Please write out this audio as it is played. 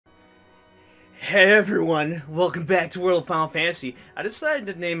Hey everyone, welcome back to World of Final Fantasy. I decided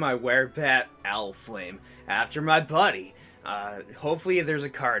to name my werebat Owlflame after my buddy. Hopefully there's a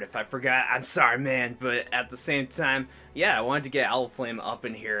card. If I forgot, I'm sorry man, but at the same time, yeah, I wanted to get Owlflame up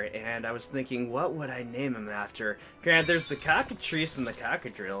in here, and I was thinking, what would I name him after? Granted, there's the Cockatrice and the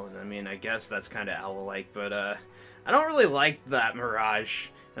Cockadrill, and I mean, I guess that's kind of owl-like, but I don't really like that Mirage.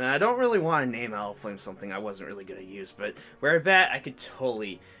 And I don't really want to name Owlflame something I wasn't really going to use, but werebat, I could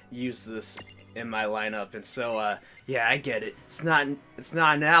totally use this in my lineup, and so, yeah, I get it. It's not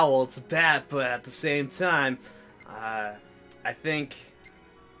an owl, it's a bat, but at the same time, I think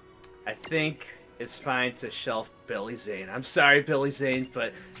it's fine to shelf Billy Zane. I'm sorry, Billy Zane,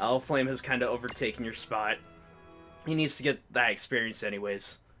 but Owlflame has kind of overtaken your spot. He needs to get that experience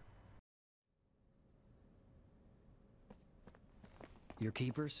anyways. Your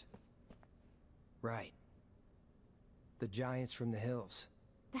keepers? Right. The giants from the hills.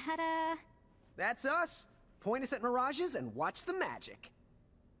 Ta-da! That's us! Point us at mirages and watch the magic.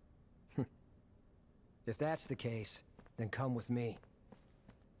 If that's the case, then come with me.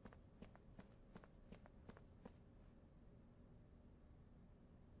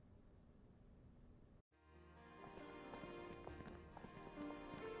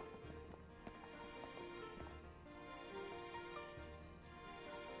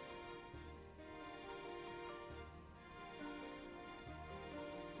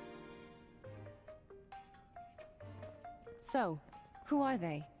 So, who are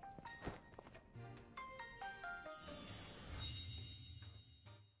they?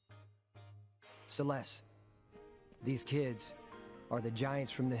 Celeste, these kids are the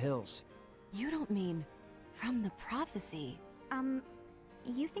giants from the hills. You don't mean from the prophecy?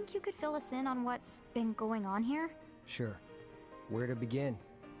 You think you could fill us in on what's been going on here? Sure. Where to begin?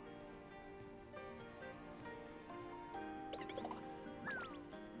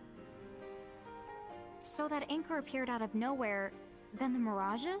 So that anchor appeared out of nowhere, then the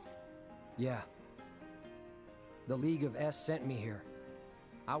mirages? Yeah. The League of S sent me here.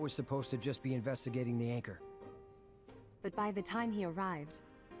 I was supposed to just be investigating the anchor. But by the time he arrived,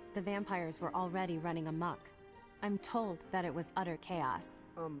 the vampires were already running amok. I'm told that it was utter chaos.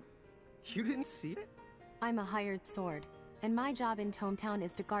 You didn't see it? I'm a hired sword, and my job in Tometown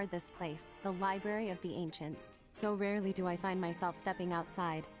is to guard this place, the Library of the Ancients. So rarely do I find myself stepping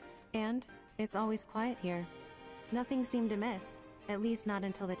outside. And it's always quiet here. Nothing seemed amiss, at least not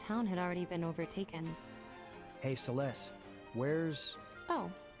until the town had already been overtaken. Hey, Celeste, where's...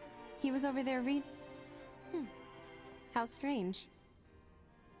 Oh, he was over there How strange.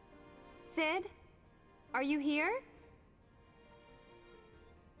 Sid? Are you here?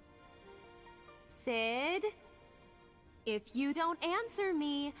 Sid? If you don't answer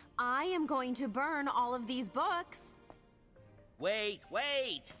me, I am going to burn all of these books. Wait!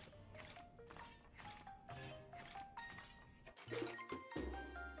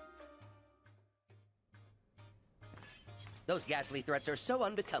 Those ghastly threats are so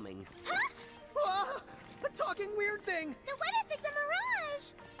unbecoming. Huh? Ah, a talking weird thing! Then what if it's a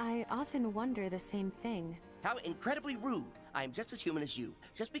mirage? I often wonder the same thing. How incredibly rude. I am just as human as you.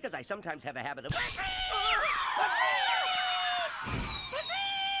 Just because I sometimes have a habit of...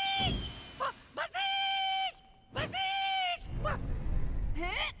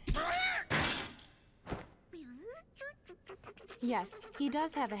 Yes, he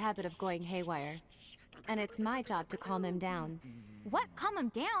does have a habit of going haywire. And it's my job to calm him down. What? Calm him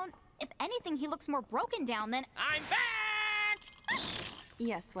down? If anything, he looks more broken down than— I'm back!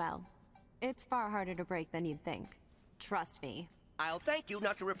 Yes, well, it's far harder to break than you'd think. Trust me. I'll thank you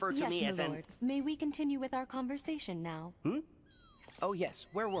not to refer to Yes, me my as lord. May we continue with our conversation now? Oh yes,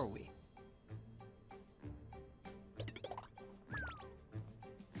 where were we?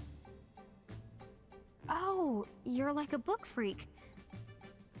 Oh, you're like a book freak.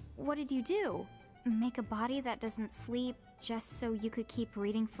 What did you do? Make a body that doesn't sleep just so you could keep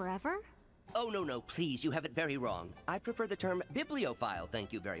reading forever? Oh, no, please, you have it very wrong. I prefer the term bibliophile,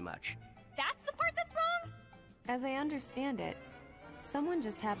 thank you very much. That's the part that's wrong? As I understand it, someone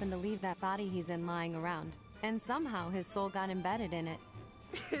just happened to leave that body he's in lying around, and somehow his soul got embedded in it.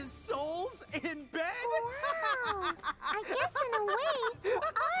 His soul's in bed? Wow! I guess in a way, you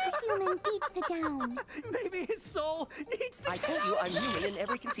are human deep down. Maybe his soul needs to I told you I'm human in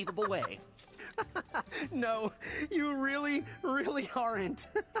every conceivable way. No, you really aren't.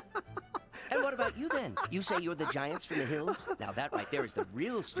 And what about you then? You say you're the giants from the hills? Now that right there is the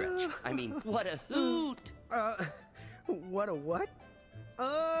real stretch. I mean, what a hoot! What a what?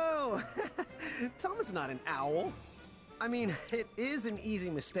 Oh, Tom is not an owl. I mean, it is an easy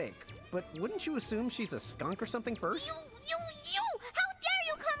mistake, but wouldn't you assume she's a skunk or something first? You! How dare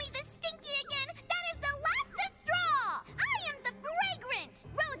you call me this stinky again?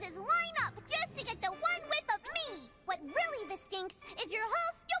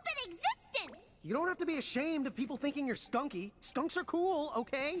 You don't have to be ashamed of people thinking you're skunky. Skunks are cool,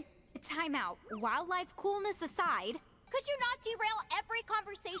 okay? Time out. Wildlife coolness aside, could you not derail every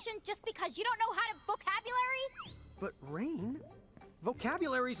conversation just because you don't know how to vocabulary? But Rain,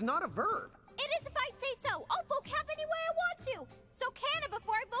 vocabulary's not a verb. It is if I say so. I'll vocab any way I want to. So can it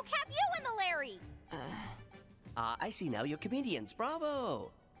before I vocab you in the Larry. I see now you're comedians. Bravo!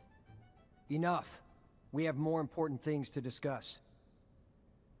 Enough. We have more important things to discuss.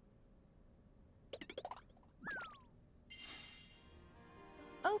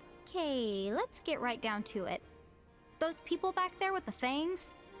 Okay, let's get right down to it. Those people back there with the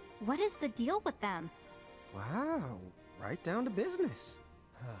fangs, what is the deal with them? Wow, right down to business.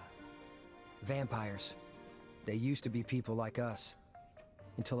 Vampires. They used to be people like us.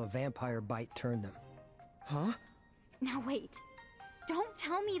 Until a vampire bite turned them. Huh? Now wait. Don't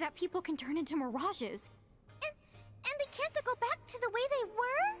tell me that people can turn into mirages. And they can't go back to the way they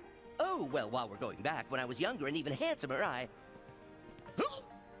were? Oh, well, while we're going back, when I was younger and even handsomer,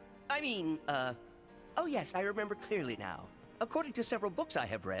 oh yes, I remember clearly now. According to several books I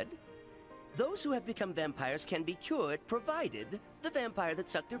have read, those who have become vampires can be cured, provided the vampire that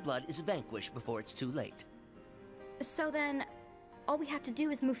sucked their blood is vanquished before it's too late. So then, all we have to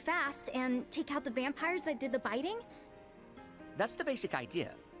do is move fast and take out the vampires that did the biting? That's the basic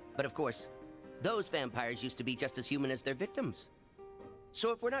idea. But of course, those vampires used to be just as human as their victims.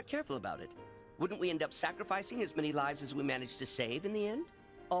 So if we're not careful about it, wouldn't we end up sacrificing as many lives as we managed to save in the end?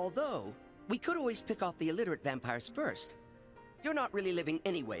 Although, we could always pick off the illiterate vampires first. You're not really living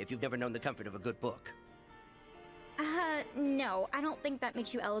anyway if you've never known the comfort of a good book. No, I don't think that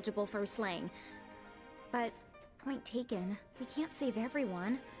makes you eligible for slaying. But, point taken, we can't save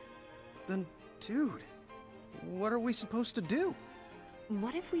everyone. Then, dude, what are we supposed to do?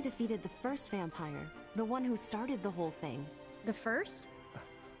 What if we defeated the first vampire? The one who started the whole thing? The first?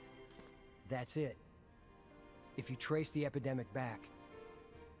 That's it. If you trace the epidemic back,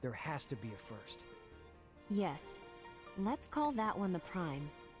 there has to be a first. Yes. Let's call that one the Prime.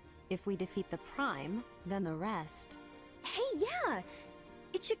 If we defeat the Prime, then the rest. Hey, yeah!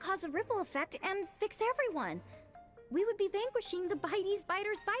 It should cause a ripple effect and fix everyone. We would be vanquishing the Bitey's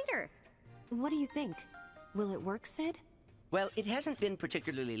Biter's Biter. What do you think? Will it work, Sid? Well, it hasn't been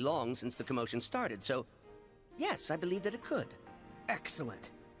particularly long since the commotion started, so yes, I believe that it could.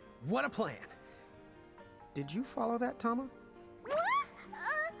 Excellent. What a plan. Did you follow that, Tama? What?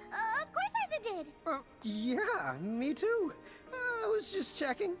 Of course I did. Yeah, me too. I was just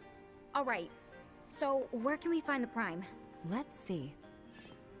checking. All right. So, where can we find the Prime? Let's see.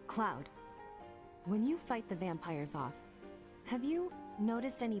 Cloud, when you fight the vampires off, have you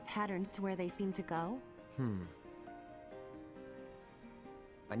noticed any patterns to where they seem to go?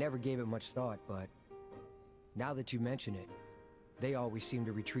 I never gave it much thought, but now that you mention it, they always seem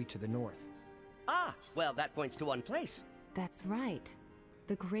to retreat to the north. Ah, well, that points to one place. That's right.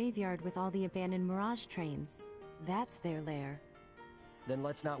 The graveyard with all the abandoned Mirage trains. That's their lair. Then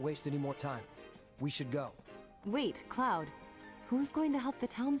let's not waste any more time. We should go. Wait, Cloud. Who's going to help the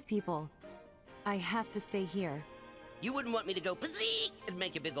townspeople? I have to stay here. You wouldn't want me to go physique and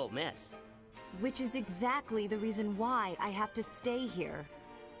make a big old mess. Which is exactly the reason why I have to stay here.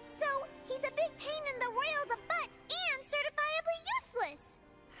 So, he's a big pain in the royal the butt and certifiably useless!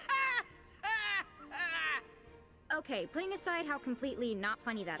 Okay, putting aside how completely not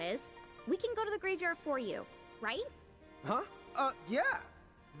funny that is, we can go to the graveyard for you, right? Huh? Yeah.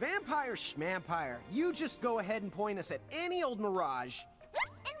 Vampire schmampire. You just go ahead and point us at any old mirage.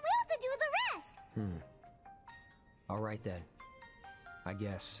 And we'll do the rest! All right then. I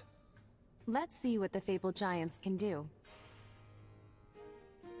guess. Let's see what the fabled giants can do.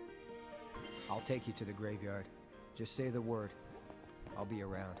 I'll take you to the graveyard. Just say the word. I'll be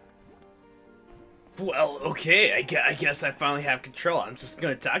around. Well, okay, I guess I finally have control. I'm just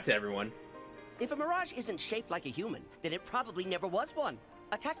gonna talk to everyone. If a mirage isn't shaped like a human, then it probably never was one.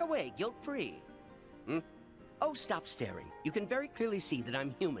 Attack away, guilt-free. Oh, stop staring. You can very clearly see that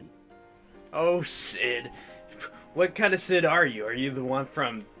I'm human. Oh, Sid. What kind of Sid are you? Are you the one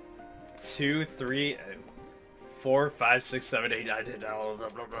from 2, 3, 4, 5, 6, 7, 8, 9, 10, blah, blah,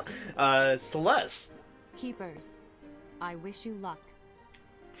 blah, blah. Celeste. Keepers, I wish you luck.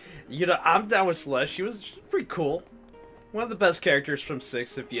 You know, I'm down with Celeste. She was pretty cool. One of the best characters from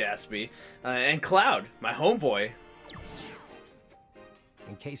 6, if you ask me. And Cloud, my homeboy.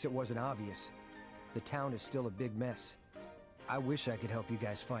 In case it wasn't obvious, the town is still a big mess. I wish I could help you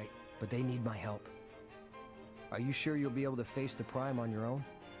guys fight, but they need my help. Are you sure you'll be able to face the Prime on your own?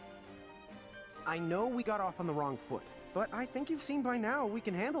 I know we got off on the wrong foot, but I think you've seen by now we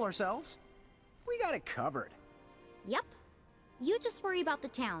can handle ourselves. We got it covered. Yep. You just worry about the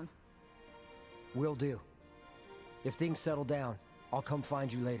town. Will do. If things settle down, I'll come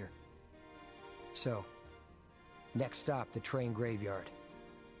find you later. So, next stop, the train graveyard.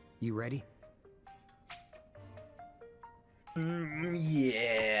 You ready?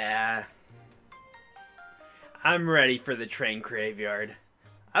 Yeah. I'm ready for the train graveyard.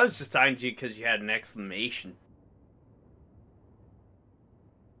 I was just talking to you because you had an exclamation.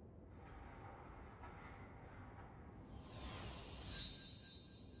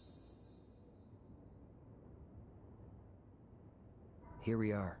 Here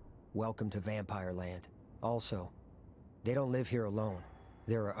we are. Welcome to Vampire Land. Also, they don't live here alone.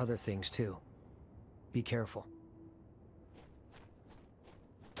 There are other things too. Be careful.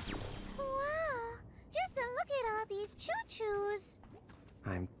 Wow! Just look at all these choo-choos!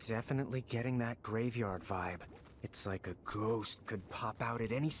 I'm definitely getting that graveyard vibe. It's like a ghost could pop out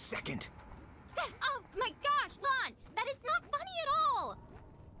at any second. Oh my gosh, Lon! That is not funny at all!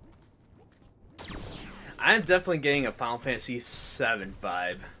 I'm definitely getting a Final Fantasy VII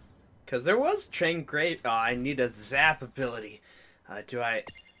vibe. Because there was train grave... Oh, I need a zap ability. Do I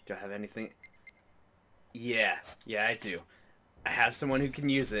have anything? Yeah, I do. I have someone who can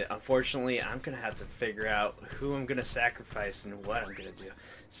use it. Unfortunately, I'm going to have to figure out who I'm going to sacrifice and what I'm going to do.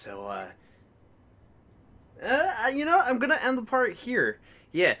 So, you know, I'm going to end the part here.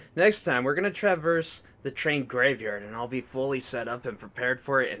 Yeah, next time we're going to traverse the train graveyard and I'll be fully set up and prepared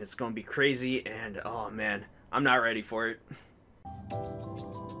for it and it's going to be crazy and, oh man, I'm not ready for it.